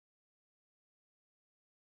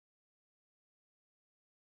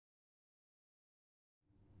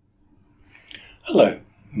Hello,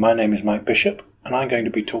 my name is Mike Bishop and I'm going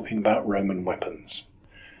to be talking about Roman weapons.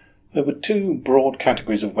 There were two broad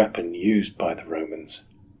categories of weapon used by the Romans,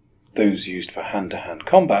 those used for hand-to-hand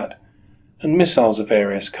combat and missiles of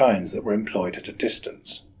various kinds that were employed at a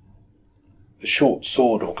distance. The short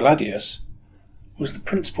sword or gladius was the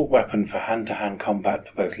principal weapon for hand-to-hand combat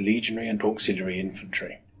for both legionary and auxiliary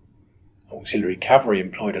infantry. Auxiliary cavalry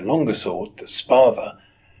employed a longer sword, the spatha,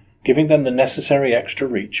 giving them the necessary extra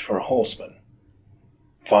reach for a horseman.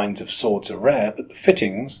 Finds of swords are rare, but the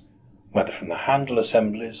fittings, whether from the handle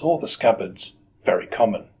assemblies or the scabbards, very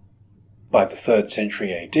common. By the 3rd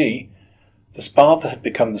century AD, the spatha had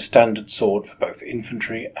become the standard sword for both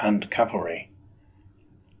infantry and cavalry.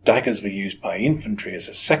 Daggers were used by infantry as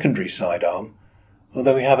a secondary sidearm,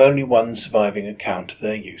 although we have only one surviving account of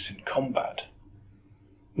their use in combat.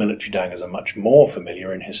 Military daggers are much more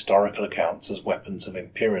familiar in historical accounts as weapons of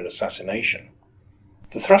imperial assassination.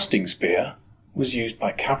 The thrusting spear was used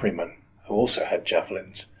by cavalrymen, who also had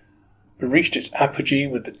javelins, but reached its apogee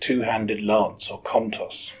with the two-handed lance or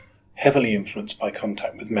kontos, heavily influenced by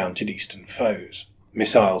contact with mounted eastern foes.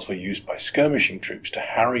 Missiles were used by skirmishing troops to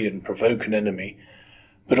harry and provoke an enemy,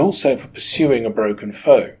 but also for pursuing a broken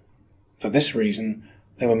foe. For this reason,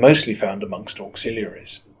 they were mostly found amongst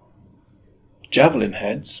auxiliaries. Javelin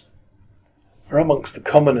heads are amongst the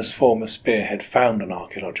commonest form of spearhead found on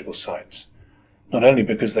archaeological sites, not only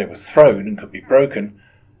because they were thrown and could be broken,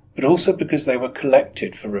 but also because they were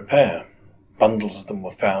collected for repair. Bundles of them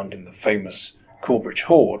were found in the famous Corbridge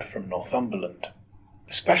Hoard from Northumberland.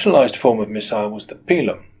 A specialised form of missile was the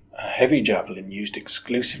pilum, a heavy javelin used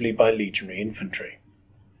exclusively by legionary infantry.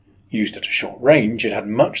 Used at a short range, it had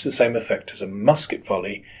much the same effect as a musket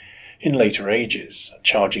volley in later ages. A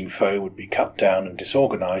charging foe would be cut down and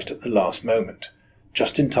disorganised at the last moment,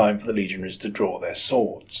 just in time for the legionaries to draw their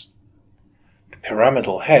swords. The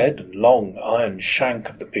pyramidal head and long iron shank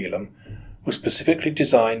of the pilum was specifically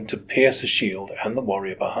designed to pierce a shield and the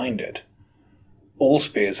warrior behind it. All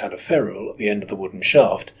spears had a ferrule at the end of the wooden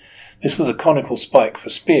shaft. This was a conical spike for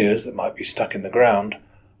spears that might be stuck in the ground,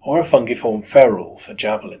 or a fungiform ferrule for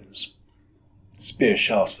javelins. Spear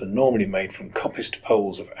shafts were normally made from coppiced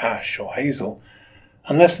poles of ash or hazel,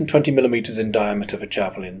 and less than 20 millimeters in diameter for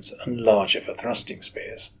javelins and larger for thrusting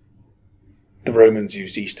spears. The Romans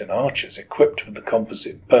used eastern archers equipped with the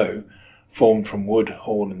composite bow, formed from wood,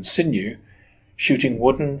 horn and sinew, shooting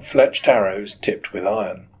wooden fletched arrows tipped with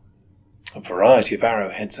iron. A variety of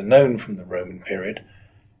arrowheads are known from the Roman period,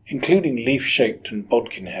 including leaf-shaped and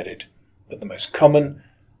bodkin-headed, but the most common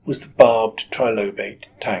was the barbed trilobate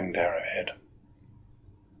tanged arrowhead.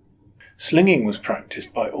 Slinging was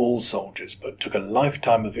practiced by all soldiers, but took a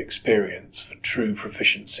lifetime of experience for true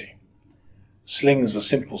proficiency. Slings were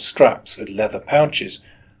simple straps with leather pouches,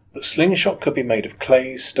 but slingshot could be made of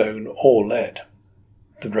clay, stone or lead.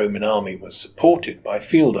 The Roman army was supported by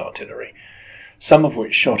field artillery, some of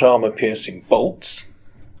which shot armour-piercing bolts,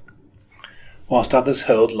 whilst others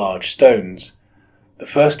hurled large stones. The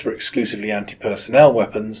first were exclusively anti-personnel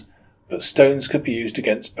weapons, but stones could be used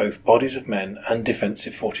against both bodies of men and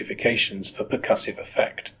defensive fortifications for percussive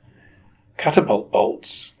effect. Catapult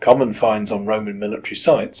bolts, common finds on Roman military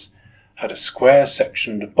sites, had a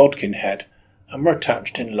square-sectioned bodkin head and were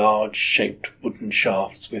attached in large, shaped wooden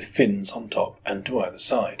shafts with fins on top and to either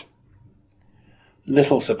side.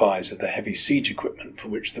 Little survives of the heavy siege equipment for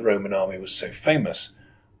which the Roman army was so famous,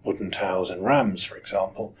 wooden towers and rams, for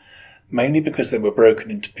example, mainly because they were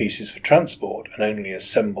broken into pieces for transport and only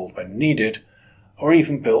assembled when needed, or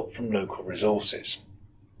even built from local resources.